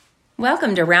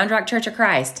Welcome to Round Rock Church of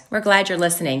Christ. We're glad you're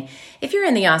listening. If you're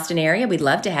in the Austin area, we'd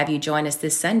love to have you join us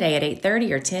this Sunday at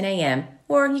 8:30 or 10 a.m.,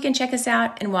 or you can check us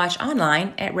out and watch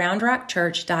online at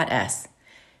roundrockchurch.us.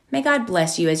 May God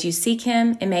bless you as you seek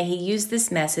Him, and may He use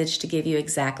this message to give you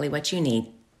exactly what you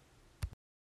need.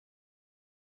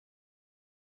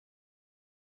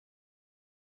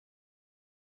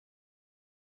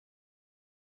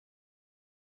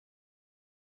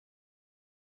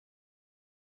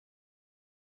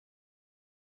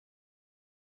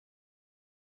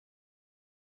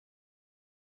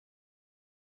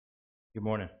 Good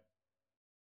morning.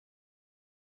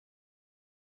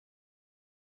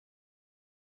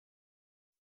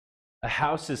 A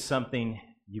house is something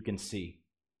you can see,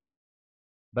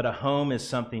 but a home is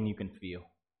something you can feel.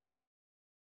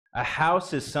 A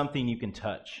house is something you can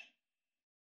touch,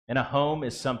 and a home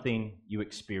is something you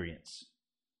experience.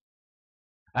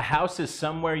 A house is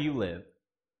somewhere you live,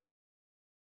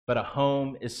 but a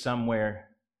home is somewhere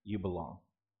you belong.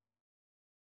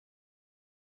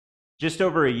 Just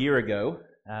over a year ago,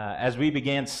 as we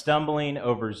began stumbling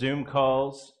over Zoom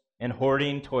calls and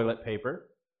hoarding toilet paper,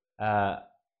 I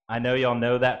know y'all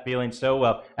know that feeling so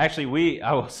well. Actually,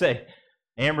 I will say,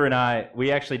 Amber and I,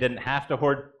 we actually didn't have to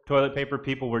hoard toilet paper.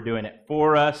 People were doing it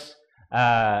for us.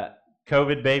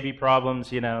 COVID baby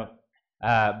problems, you know.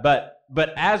 But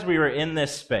as we were in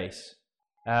this space,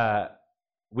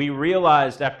 we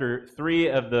realized after 3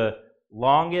 of the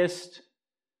longest,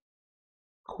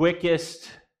 quickest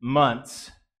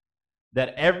months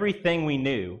that everything we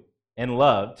knew and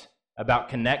loved about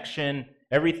connection,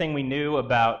 everything we knew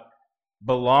about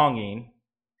belonging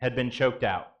had been choked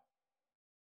out.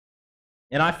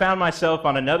 And I found myself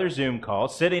on another Zoom call,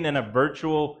 sitting in a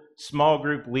virtual small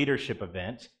group leadership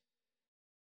event,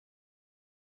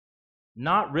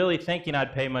 not really thinking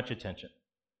I'd pay much attention.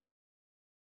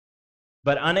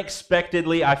 But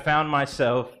unexpectedly, I found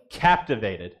myself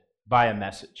captivated by a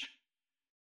message.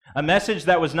 A message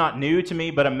that was not new to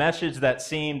me, but a message that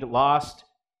seemed lost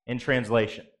in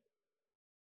translation.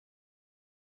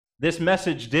 This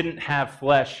message didn't have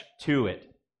flesh to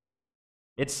it.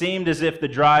 It seemed as if the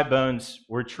dry bones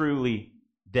were truly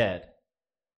dead.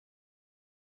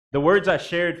 The words I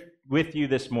shared with you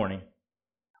this morning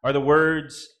are the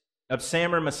words of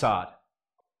Samer Masad.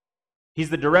 He's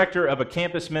the director of a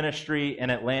campus ministry in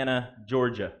Atlanta,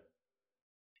 Georgia.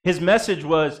 His message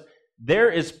was, there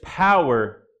is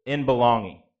power in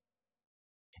belonging.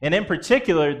 And in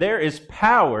particular, there is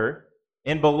power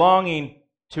in belonging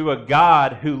to a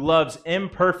God who loves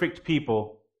imperfect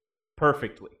people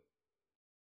perfectly.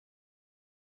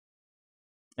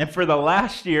 And for the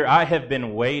last year, I have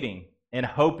been waiting and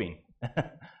hoping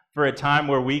for a time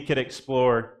where we could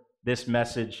explore this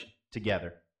message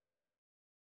together.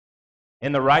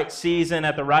 In the right season,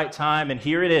 at the right time, and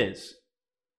here it is.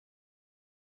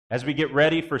 As we get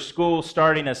ready for school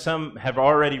starting, as some have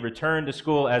already returned to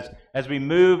school, as we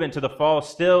move into the fall,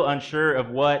 still unsure of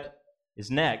what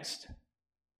is next,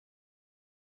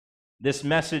 this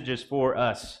message is for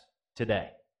us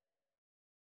today.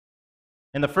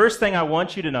 And the first thing I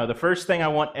want you to know, the first thing I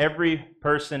want every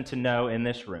person to know in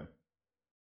this room,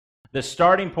 the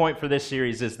starting point for this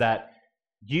series is that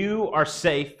you are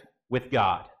safe with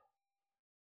God.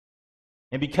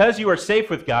 And because you are safe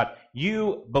with God,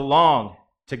 you belong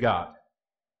to God.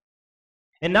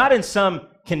 And not in some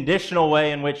conditional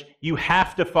way in which you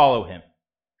have to follow Him.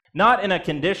 Not in a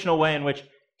conditional way in which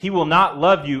He will not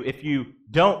love you if you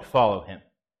don't follow Him.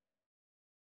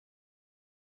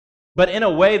 But in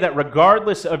a way that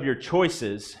regardless of your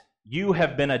choices, you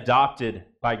have been adopted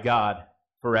by God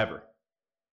forever.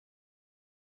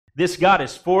 This God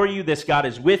is for you, this God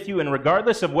is with you, and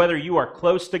regardless of whether you are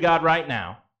close to God right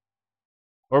now,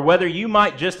 or whether you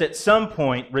might just at some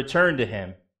point return to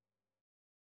Him,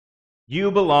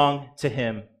 you belong to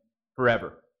Him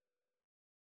forever.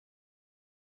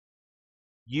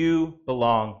 You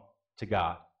belong to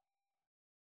God.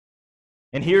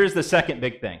 And here's the second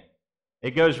big thing.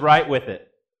 It goes right with it.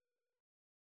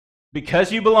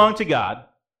 Because you belong to God,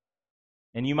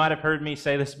 and you might have heard me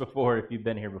say this before if you've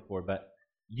been here before, but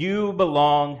you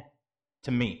belong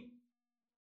to me.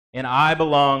 And I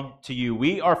belong to you.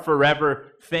 We are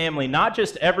forever family, not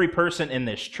just every person in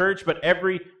this church, but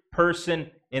every person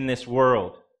in this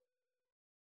world.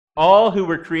 All who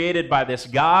were created by this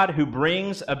God who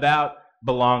brings about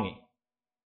belonging.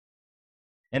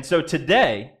 And so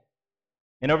today,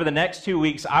 and over the next 2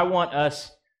 weeks, I want us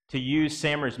to use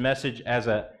Samer's message as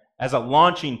a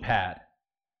launching pad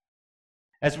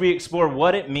as we explore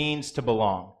what it means to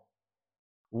belong,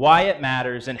 why it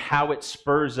matters, and how it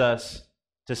spurs us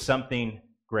to something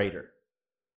greater.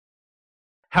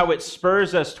 how it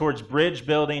spurs us towards bridge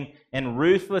building and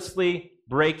ruthlessly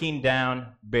breaking down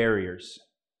barriers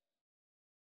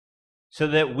so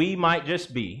that we might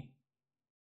just be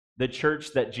the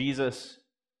church that Jesus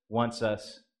wants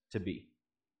us to be.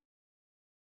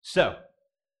 So,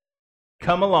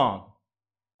 come along,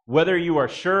 whether you are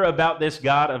sure about this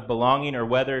God of belonging or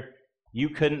whether you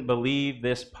couldn't believe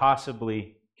this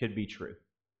possibly could be true.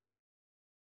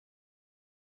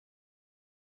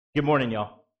 Good morning,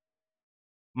 y'all.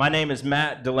 My name is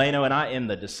Matt Delano, and I am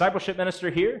the discipleship minister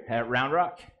here at Round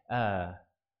Rock.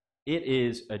 It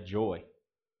is a joy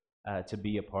to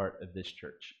be a part of this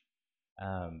church.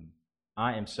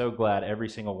 I am so glad every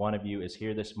single one of you is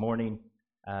here this morning,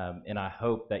 and I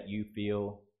hope that you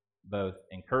feel both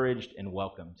encouraged and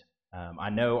welcomed. I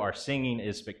know our singing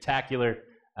is spectacular.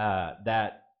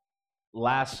 That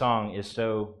last song is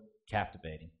so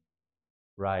captivating,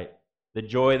 right? The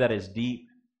joy that is deep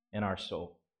in our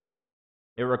soul.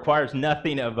 It requires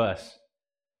nothing of us,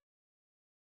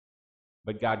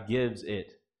 but God gives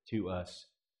it to us.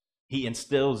 He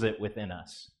instills it within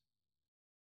us.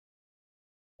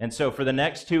 And so for the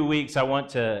next 2 weeks, I want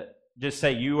to just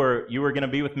say you are going to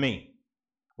be with me.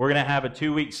 We're going to have a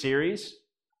 2-week series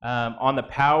on the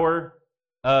power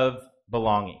of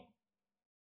belonging.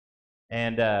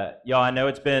 And y'all, I know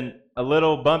it's been a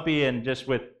little bumpy and just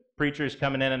with preachers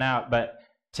coming in and out, but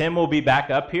Tim will be back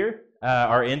up here,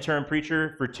 our interim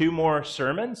preacher, for 2 more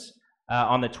sermons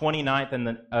on the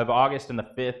 29th of August and the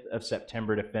 5th of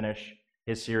September to finish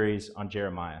his series on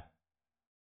Jeremiah.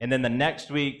 And then the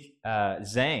next week,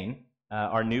 Zane,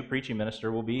 our new preaching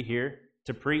minister, will be here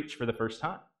to preach for the first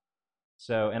time.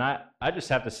 So, and I just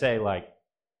have to say, like,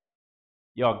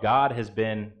 y'all, God has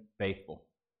been faithful.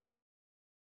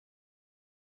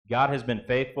 God has been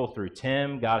faithful through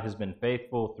Tim. God has been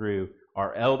faithful through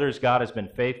our elders. God has been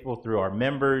faithful through our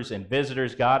members and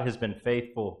visitors. God has been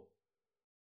faithful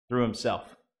through himself.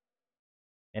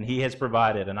 And he has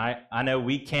provided. And I know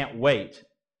we can't wait,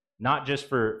 not just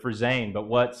for Zane, but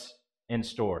what's in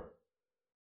store.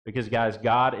 Because, guys,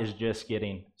 God is just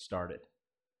getting started.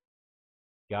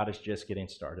 God is just getting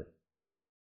started.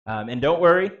 And don't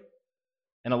worry,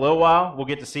 in a little while, we'll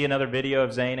get to see another video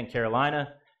of Zane and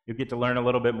Carolina. You'll get to learn a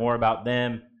little bit more about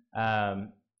them.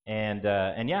 And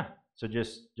yeah, so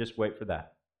just wait for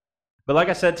that. But like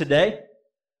I said, today,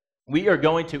 we are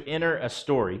going to enter a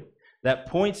story that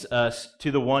points us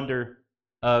to the wonder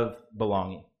of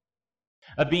belonging,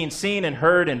 of being seen and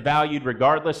heard and valued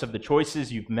regardless of the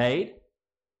choices you've made,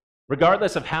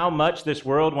 regardless of how much this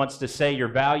world wants to say your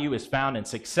value is found in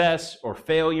success or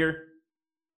failure.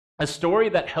 A story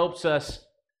that helps us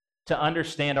to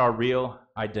understand our real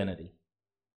identity.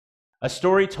 A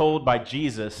story told by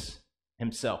Jesus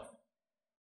himself.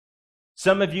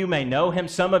 Some of you may know him,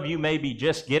 some of you may be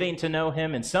just getting to know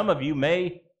him, and some of you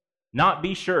may not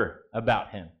be sure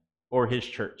about him or his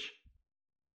church.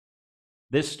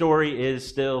 This story is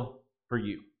still for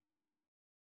you.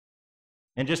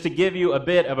 And just to give you a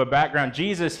bit of a background,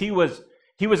 Jesus, he was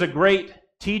a great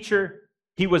teacher,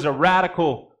 he was a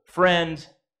radical friend,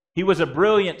 he was a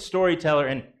brilliant storyteller,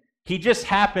 and he just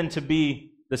happened to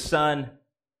be the Son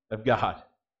of God.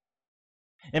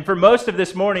 And for most of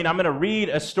this morning, I'm going to read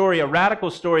a story, a radical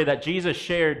story that Jesus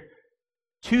shared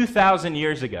 2,000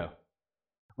 years ago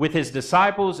with his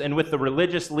disciples and with the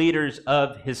religious leaders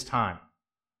of his time.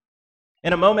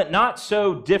 In a moment not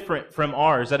so different from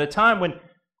ours, at a time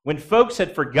when folks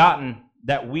had forgotten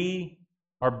that we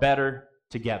are better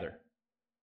together.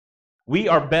 We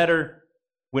are better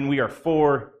when we are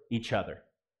for each other.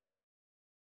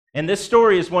 And this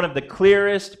story is one of the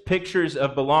clearest pictures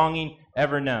of belonging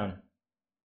ever known.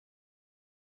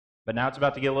 But now it's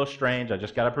about to get a little strange. I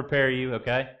just got to prepare you,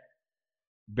 okay?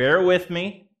 Bear with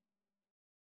me.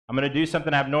 I'm going to do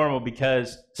something abnormal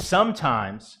because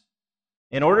sometimes,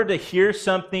 in order to hear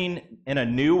something in a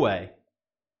new way,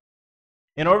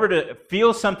 in order to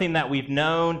feel something that we've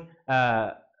known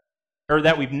or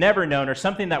that we've never known or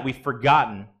something that we've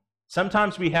forgotten,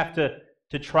 sometimes we have to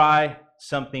try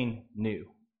something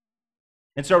new.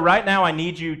 And so right now I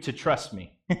need you to trust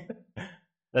me.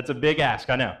 That's a big ask,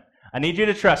 I know. I need you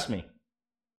to trust me.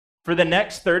 For the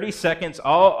next 30 seconds,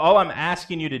 all I'm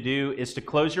asking you to do is to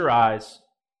close your eyes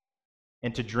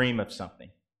and to dream of something.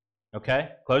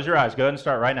 Okay? Close your eyes. Go ahead and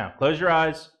start right now. Close your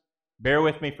eyes. Bear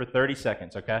with me for 30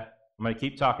 seconds, okay? I'm going to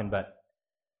keep talking, but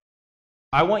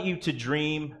I want you to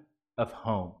dream of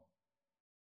home.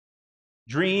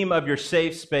 Dream of your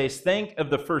safe space. Think of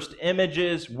the first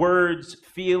images, words,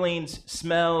 feelings,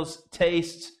 smells,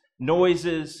 tastes,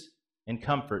 noises, and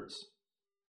comforts.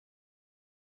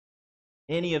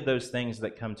 Any of those things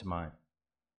that come to mind.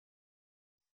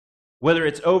 whether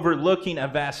it's overlooking a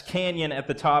vast canyon at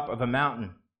the top of a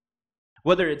mountain,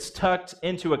 whether it's tucked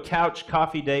into a couch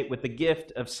coffee date with the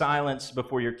gift of silence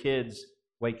before your kids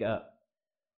wake up,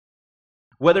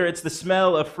 whether it's the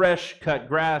smell of fresh cut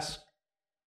grass,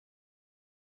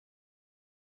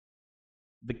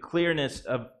 the clearness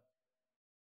of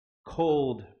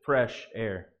cold, fresh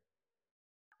air,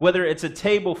 whether it's a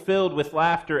table filled with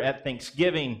laughter at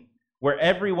Thanksgiving where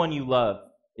everyone you love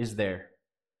is there.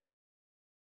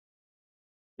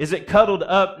 Is it cuddled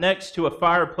up next to a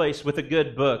fireplace with a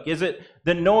good book? Is it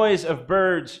the noise of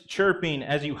birds chirping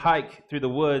as you hike through the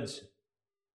woods?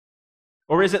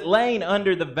 Or is it laying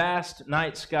under the vast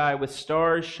night sky with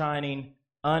stars shining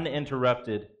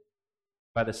uninterrupted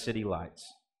by the city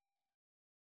lights?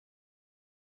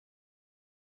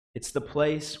 It's the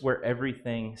place where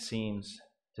everything seems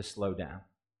to slow down,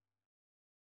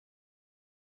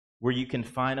 where you can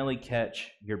finally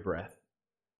catch your breath,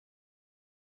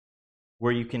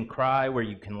 where you can cry, where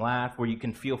you can laugh, where you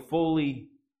can feel fully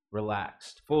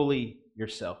relaxed, fully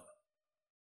yourself.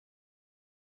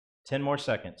 10 more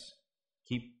seconds.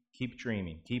 Keep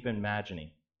dreaming, keep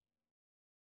imagining.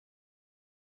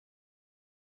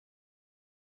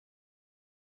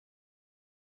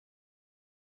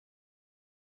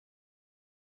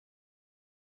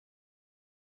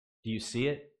 Do you see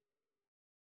it?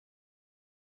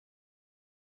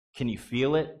 Can you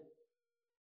feel it?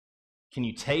 Can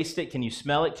you taste it? Can you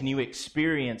smell it? Can you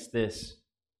experience this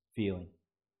feeling?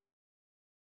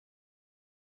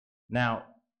 Now,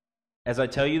 as I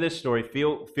tell you this story,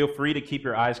 feel free to keep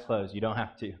your eyes closed. You don't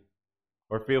have to.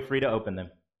 Or feel free to open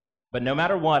them. But no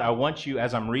matter what, I want you,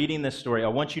 as I'm reading this story, I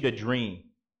want you to dream.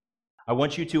 I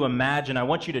want you to imagine. I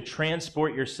want you to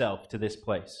transport yourself to this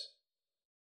place.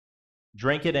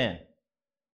 Drink it in.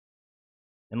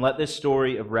 And let this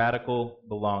story of radical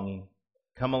belonging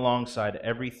come alongside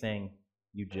everything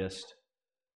you just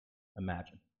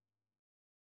imagined.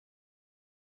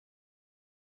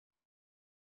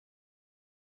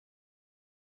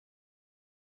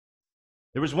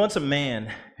 There was once a man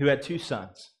who had 2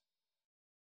 sons.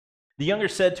 The younger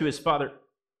said to his father,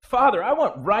 "Father, I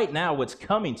want right now what's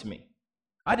coming to me.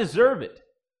 I deserve it."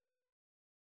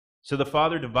 So the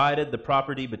father divided the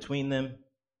property between them,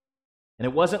 and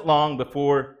it wasn't long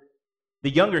before the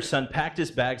younger son packed his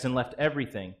bags and left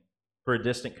everything for a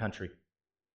distant country.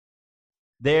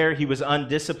 There he was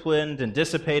undisciplined and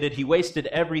dissipated. He wasted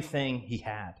everything he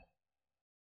had.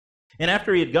 And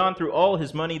after he had gone through all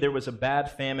his money, there was a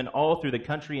bad famine all through the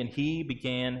country, and he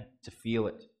began to feel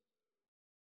it.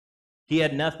 He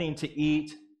had nothing to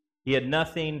eat. He had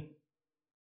nothing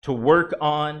to work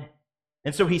on.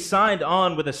 And so he signed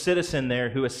on with a citizen there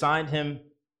who assigned him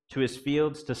to his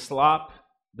fields to slop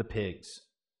the pigs.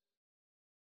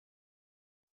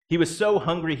 He was so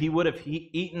hungry he would have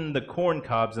eaten the corn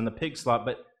cobs and the pig slop,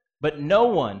 but no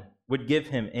one would give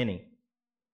him any.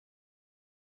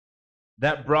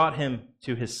 That brought him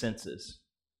to his senses.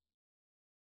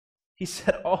 He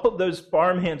said, "All those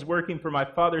farmhands working for my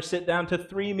father sit down to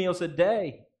 3 meals a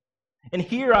day. And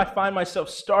here I find myself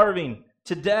starving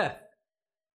to death.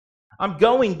 I'm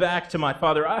going back to my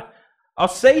father. I'll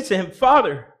say to him,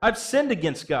 'Father, I've sinned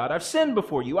against God. I've sinned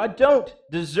before you. I don't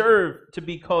deserve to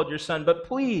be called your son, but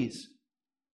please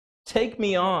take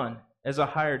me on as a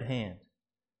hired hand.'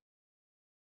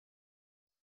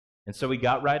 And so he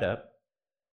got right up.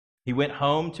 He went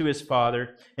home to his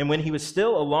father, and when he was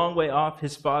still a long way off,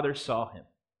 his father saw him.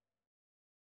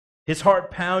 His heart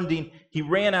pounding, he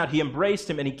ran out, he embraced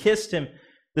him, and he kissed him.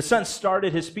 The son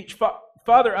started his speech,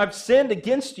 'Father, I've sinned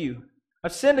against you.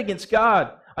 I've sinned against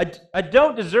God. I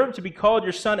don't deserve to be called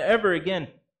your son ever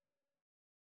again.'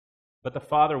 But the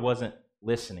father wasn't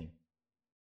listening.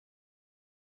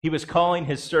 He was calling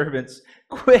his servants,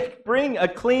 'Quick, bring a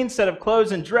clean set of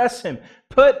clothes and dress him.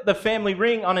 Put the family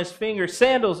ring on his finger,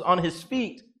 sandals on his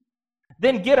feet.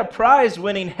 Then get a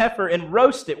prize-winning heifer and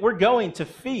roast it. We're going to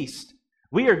feast.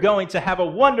 We are going to have a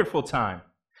wonderful time.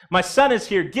 My son is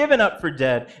here, given up for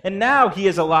dead, and now he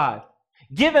is alive.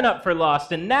 Given up for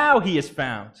lost, and now he is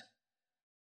found.'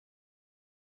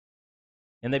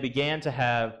 And they began to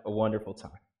have a wonderful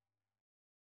time.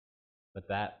 But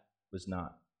that was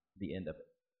not the end of it.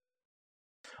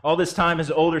 All this time, his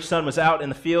older son was out in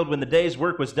the field. When the day's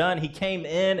work was done, he came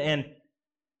in and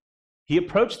he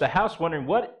approached the house wondering,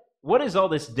 what is all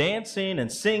this dancing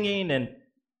and singing? And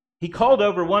he called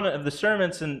over one of the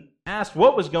servants and asked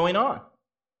what was going on.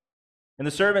 And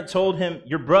the servant told him,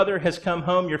 'Your brother has come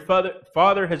home. Your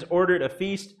father has ordered a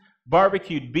feast,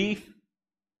 barbecued beef,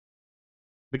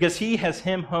 because he has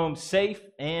him home safe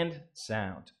and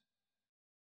sound.'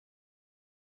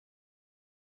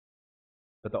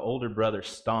 But the older brother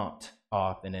stomped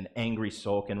off in an angry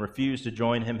sulk and refused to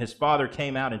join him. His father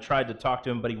came out and tried to talk to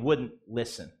him, but he wouldn't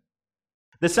listen.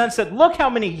 The son said, look how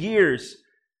many years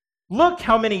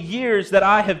that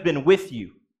I have been with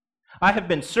you. I have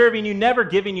been serving you, never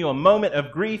giving you a moment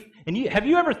of grief. And have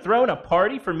you ever thrown a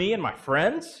party for me and my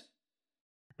friends?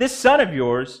 This son of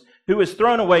yours, who has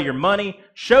thrown away your money,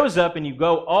 shows up and you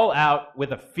go all out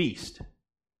with a feast.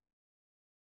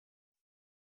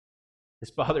 His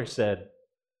father said,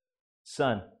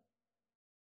 son,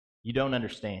 you don't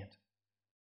understand.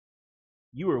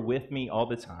 You were with me all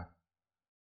the time.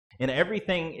 And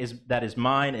everything that is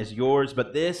mine is yours,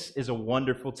 but this is a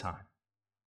wonderful time.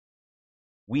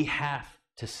 We have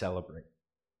to celebrate.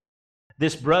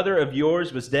 This brother of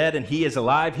yours was dead and he is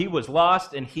alive. He was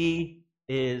lost and he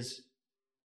is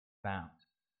found.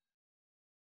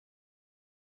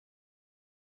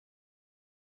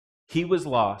 He was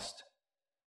lost,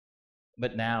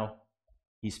 but now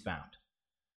he's found.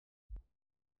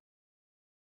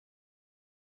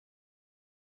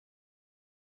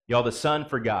 Y'all, the son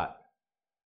forgot.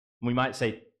 We might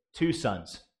say two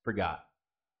sons forgot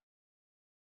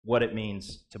what it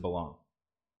means to belong.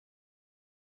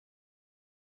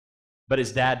 But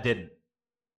his dad didn't.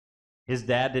 His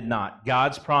dad did not.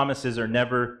 God's promises are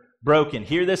never broken.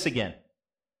 Hear this again.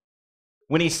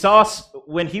 When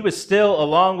he was still a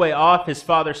long way off, his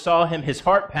father saw him, his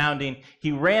heart pounding.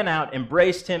 He ran out,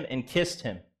 embraced him, and kissed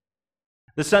him.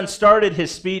 The son started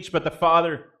his speech, but the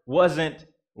father wasn't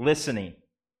listening.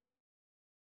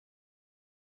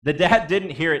 The dad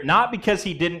didn't hear it, not because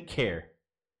he didn't care,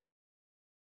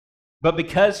 but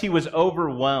because he was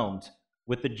overwhelmed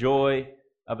with the joy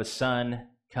of a son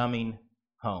coming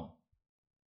home.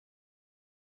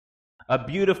 A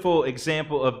beautiful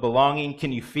example of belonging.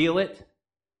 Can you feel it?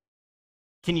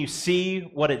 Can you see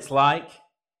what it's like?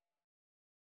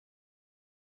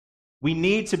 We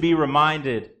need to be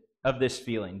reminded of this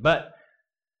feeling. But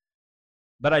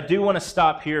I do want to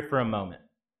stop here for a moment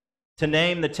to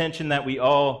name the tension that we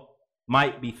all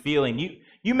might be feeling.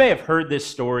 You may have heard this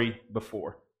story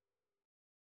before.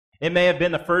 It may have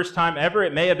been the first time ever.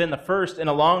 It may have been the first in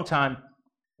a long time.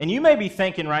 And you may be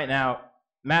thinking right now,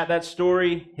 Matt, that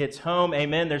story hits home.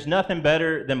 Amen. There's nothing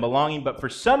better than belonging. But for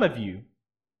some of you,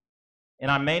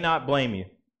 and I may not blame you,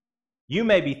 you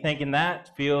may be thinking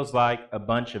that feels like a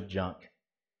bunch of junk.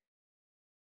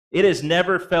 It has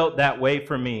never felt that way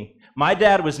for me. My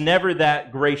dad was never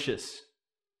that gracious.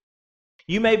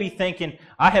 You may be thinking,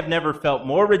 I have never felt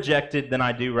more rejected than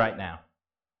I do right now.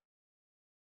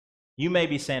 You may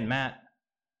be saying, Matt,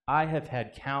 I have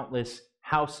had countless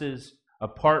houses,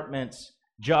 apartments,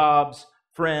 jobs,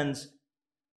 friends,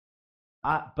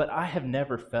 but I have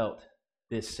never felt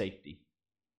this safety,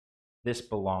 this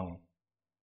belonging.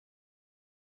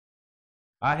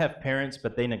 I have parents,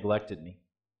 but they neglected me.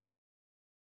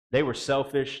 They were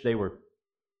selfish. They were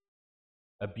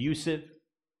abusive.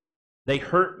 They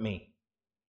hurt me.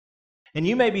 And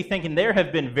you may be thinking there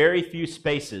have been very few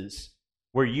spaces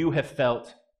where you have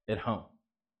felt at home.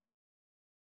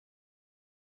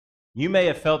 You may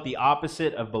have felt the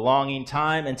opposite of belonging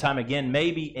time and time again,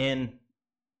 maybe in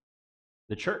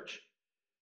the church.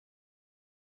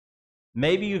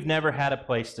 Maybe you've never had a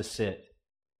place to sit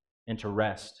and to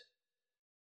rest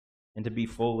and to be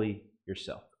fully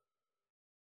yourself.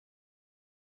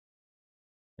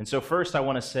 And so first I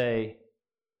want to say,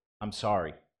 I'm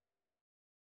sorry.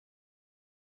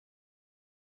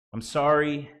 I'm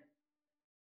sorry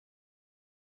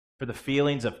for the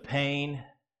feelings of pain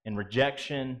and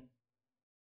rejection,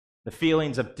 the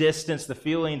feelings of distance, the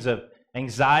feelings of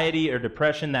anxiety or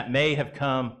depression that may have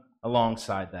come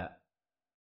alongside that.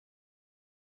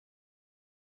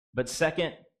 But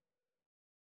second,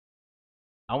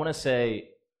 I want to say,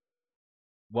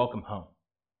 welcome home.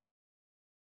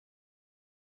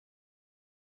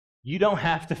 You don't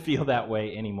have to feel that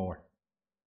way anymore.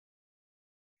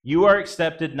 You are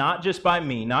accepted not just by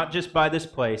me, not just by this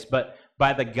place, but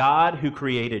by the God who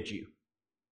created you.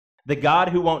 The God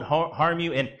who won't harm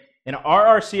you. And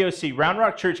RRCOC, Round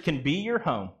Rock Church, can be your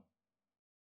home.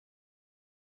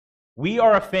 We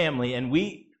are a family, and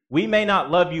we may not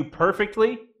love you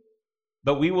perfectly,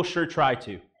 but we will sure try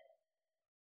to.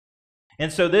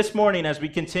 And so this morning, as we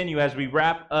continue, as we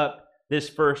wrap up this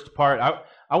first part,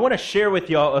 I want to share with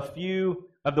y'all a few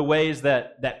of the ways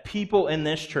that people in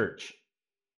this church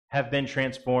have been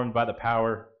transformed by the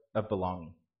power of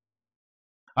belonging.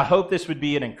 I hope this would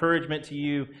be an encouragement to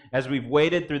you as we've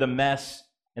waded through the mess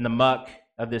and the muck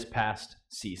of this past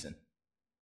season.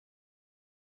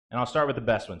 And I'll start with the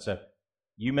best one. So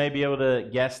you may be able to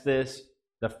guess this.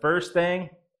 The first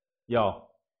thing, y'all,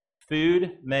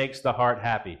 food makes the heart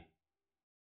happy.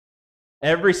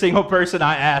 Every single person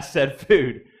I asked said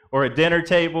food, or a dinner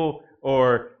table,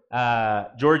 or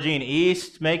Georgine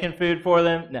East making food for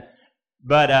them. No.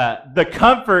 But the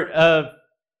comfort of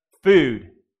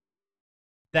food,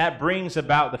 that brings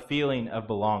about the feeling of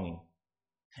belonging.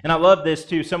 And I love this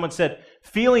too. Someone said,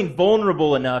 feeling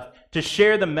vulnerable enough to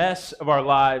share the mess of our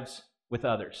lives with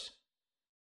others.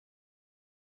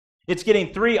 It's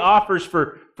getting 3 offers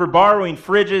for borrowing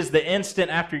fridges the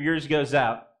instant after yours goes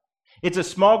out. It's a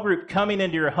small group coming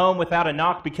into your home without a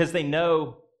knock because they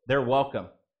know they're welcome.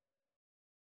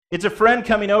 It's a friend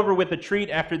coming over with a treat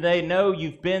after they know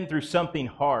you've been through something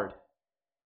hard.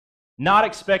 Not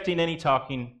expecting any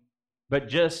talking, but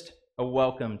just a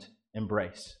welcomed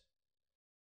embrace.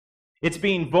 It's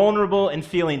being vulnerable and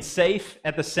feeling safe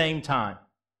at the same time.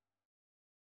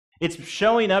 It's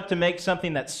showing up to make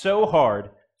something that's so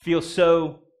hard feel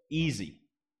so easy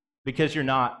because you're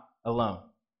not alone.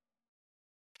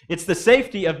 It's the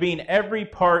safety of being every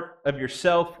part of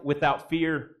yourself without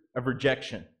fear of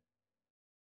rejection.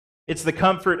 It's the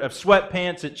comfort of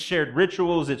sweatpants, it's shared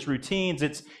rituals, it's routines,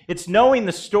 it's knowing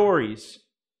the stories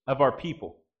of our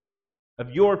people,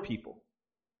 of your people.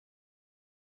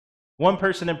 One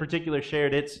person in particular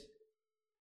shared it's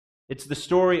the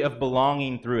story of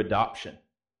belonging through adoption.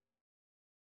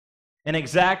 An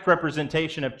exact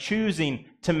representation of choosing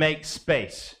to make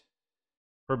space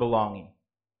for belonging,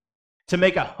 to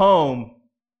make a home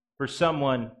for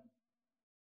someone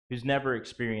who's never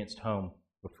experienced home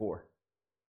before.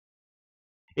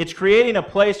 It's creating a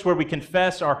place where we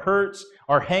confess our hurts,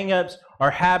 our hang-ups,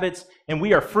 our habits, and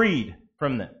we are freed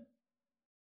from them.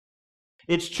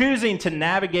 It's choosing to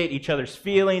navigate each other's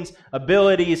feelings,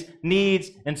 abilities, needs,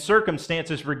 and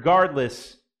circumstances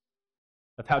regardless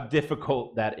of how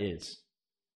difficult that is.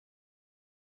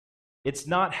 It's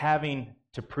not having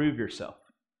to prove yourself.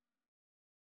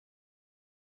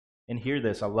 And hear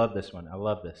this, I love this one, I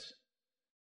love this.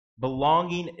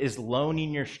 Belonging is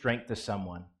loaning your strength to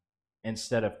someone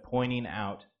instead of pointing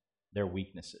out their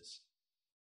weaknesses.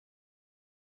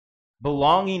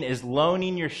 Belonging is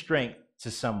loaning your strength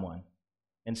to someone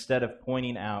instead of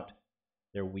pointing out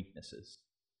their weaknesses.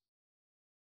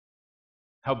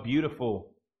 How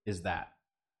beautiful is that?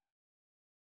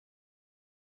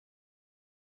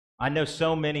 I know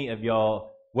so many of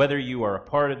y'all, whether you are a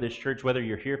part of this church, whether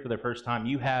you're here for the first time,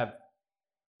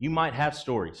 you might have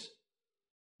stories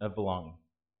of belonging.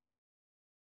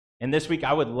 And this week,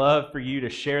 I would love for you to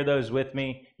share those with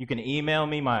me. You can email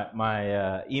me.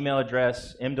 My email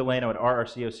address,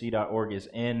 mdelano@rrcoc.org, is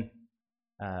in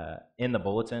the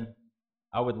bulletin.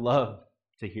 I would love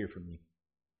to hear from you.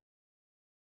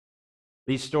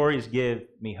 These stories give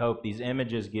me hope. These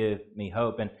images give me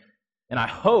hope. And I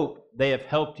hope they have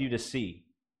helped you to see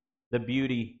the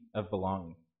beauty of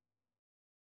belonging.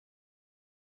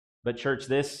 But church,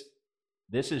 this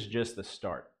is just the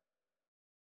start.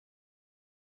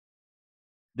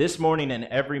 This morning and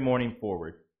every morning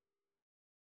forward,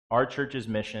 our church's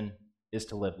mission is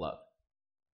to live love.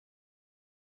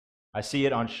 I see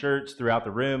it on shirts throughout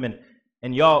the room.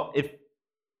 And y'all,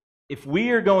 if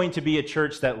we are going to be a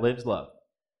church that lives love,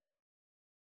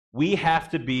 we have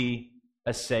to be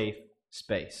a safe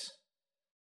space.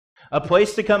 A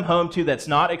place to come home to that's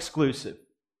not exclusive.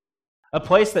 A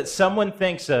place that someone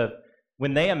thinks of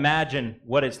when they imagine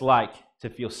what it's like to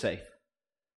feel safe.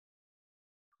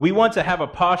 We want to have a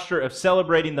posture of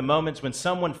celebrating the moments when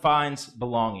someone finds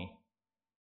belonging.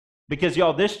 Because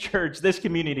y'all, this church, this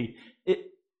community,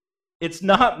 it's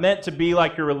not meant to be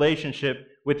like your relationship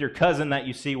with your cousin that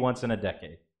you see once in a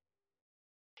decade.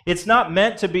 It's not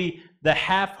meant to be the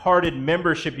half-hearted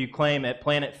membership you claim at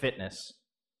Planet Fitness.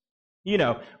 You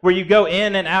know, where you go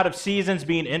in and out of seasons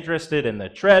being interested in the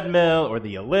treadmill or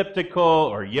the elliptical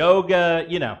or yoga,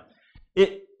 you know.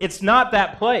 It's not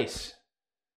that place.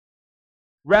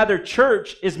 Rather,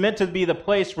 church is meant to be the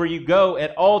place where you go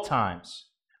at all times,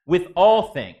 with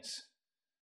all things.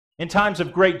 In times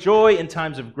of great joy, in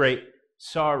times of great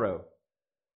sorrow.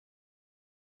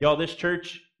 Y'all, this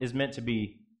church is meant to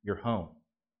be your home.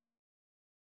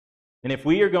 And if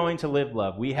we are going to live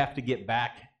love, we have to get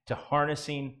back to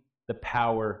harnessing the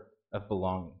power of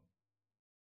belonging.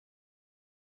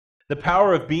 The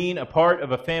power of being a part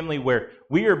of a family where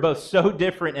we are both so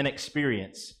different in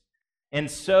experience and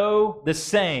so the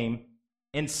same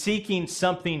in seeking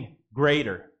something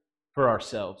greater for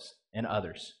ourselves and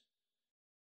others.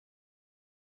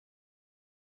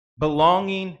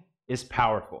 Belonging is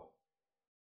powerful.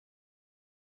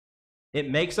 It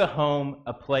makes a home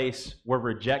a place where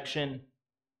rejection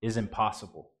is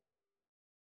impossible.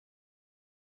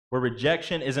 Where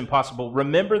rejection is impossible.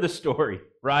 Remember the story,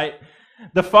 right?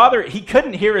 The father, he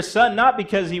couldn't hear his son, not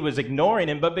because he was ignoring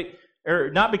him, but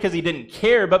or not because he didn't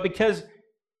care, but because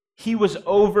he was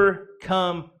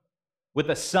overcome with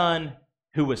a son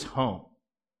who was home.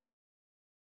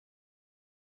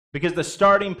 Because the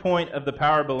starting point of the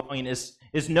power of belonging is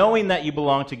knowing that you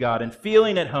belong to God and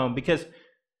feeling at home, because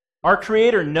our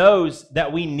Creator knows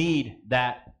that we need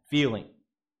that feeling.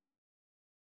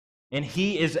 And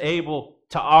He is able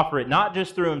to offer it, not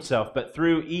just through Himself, but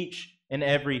through each and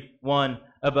every one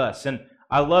of us. And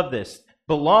I love this.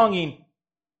 Belonging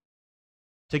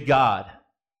to God,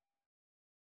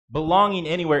 belonging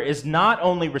anywhere, is not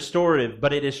only restorative,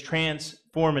 but it is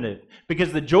transformative.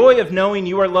 Because the joy of knowing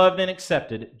you are loved and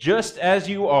accepted just as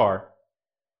you are,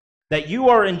 that you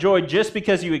are enjoyed just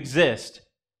because you exist,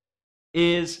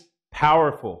 is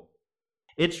powerful.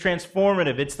 It's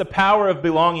transformative. It's the power of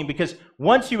belonging, because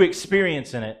once you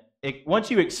experience it,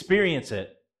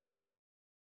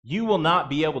 you will not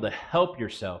be able to help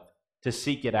yourself to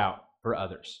seek it out for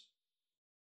others.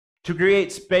 To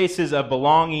create spaces of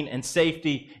belonging and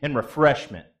safety and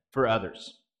refreshment for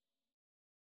others.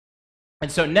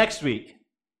 And so next week,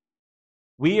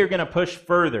 we are going to push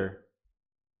further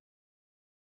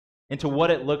into what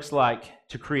it looks like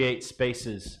to create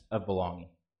spaces of belonging.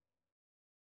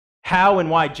 How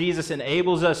and why Jesus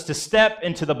enables us to step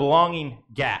into the belonging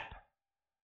gap.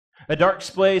 A dark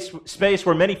space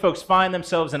where many folks find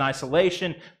themselves in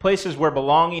isolation, places where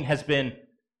belonging has been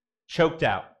choked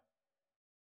out.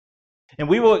 And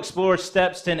we will explore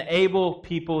steps to enable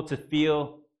people to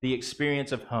feel the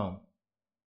experience of home.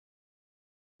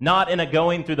 Not in a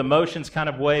going through the motions kind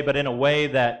of way, but in a way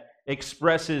that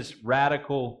expresses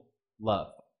radical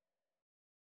love.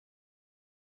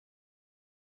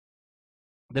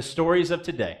 The stories of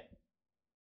today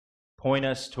point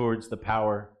us towards the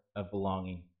power of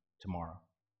belonging tomorrow.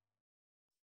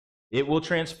 It will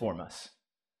transform us.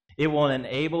 It will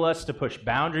enable us to push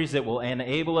boundaries. It will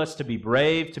enable us to be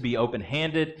brave, to be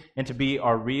open-handed, and to be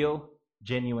our real,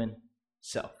 genuine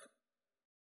self.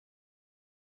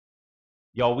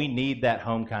 Y'all, we need that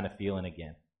home kind of feeling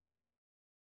again.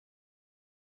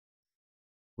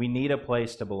 We need a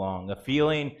place to belong, a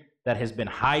feeling that has been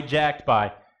hijacked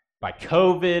by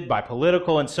COVID, by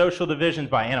political and social divisions,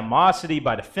 by animosity,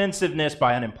 by defensiveness,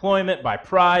 by unemployment, by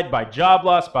pride, by job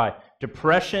loss, by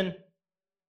depression.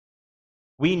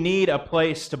 We need a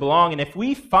place to belong. And if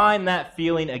we find that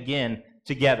feeling again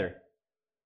together,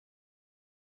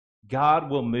 God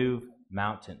will move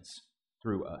mountains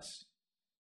through us.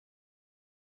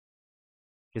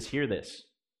 Because hear this.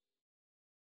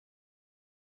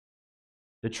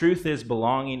 The truth is,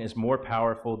 belonging is more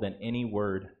powerful than any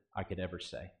word I could ever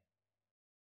say.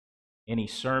 Any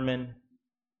sermon,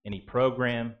 any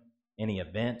program, any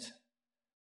event.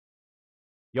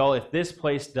 Y'all, if this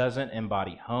place doesn't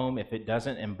embody home, if it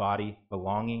doesn't embody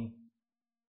belonging,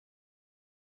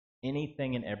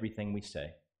 anything and everything we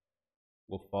say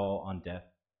will fall on deaf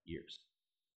ears.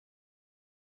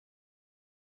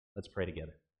 Let's pray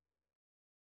together.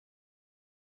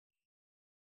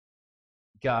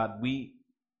 God, we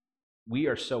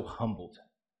are so humbled.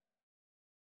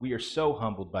 We are so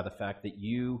humbled by the fact that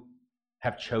you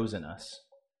have chosen us.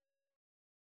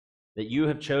 That you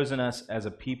have chosen us as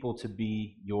a people to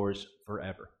be yours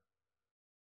forever.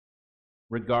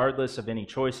 Regardless of any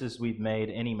choices we've made,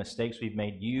 any mistakes we've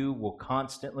made, you will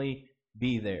constantly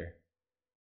be there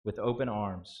with open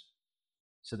arms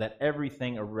so that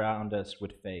everything around us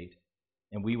would fade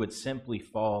and we would simply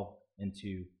fall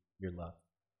into your love.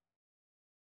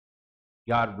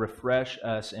 God, refresh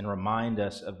us and remind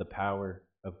us of the power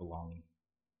of belonging.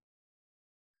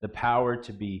 The power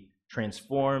to be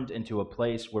transformed into a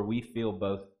place where we feel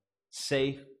both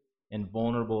safe and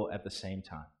vulnerable at the same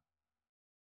time.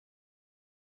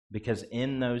 Because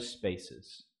in those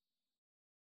spaces,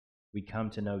 we come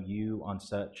to know you on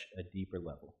such a deeper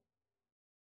level.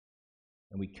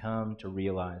 And we come to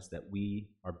realize that we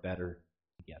are better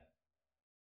together.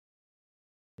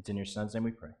 It's in your Son's name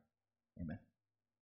we pray. Amen.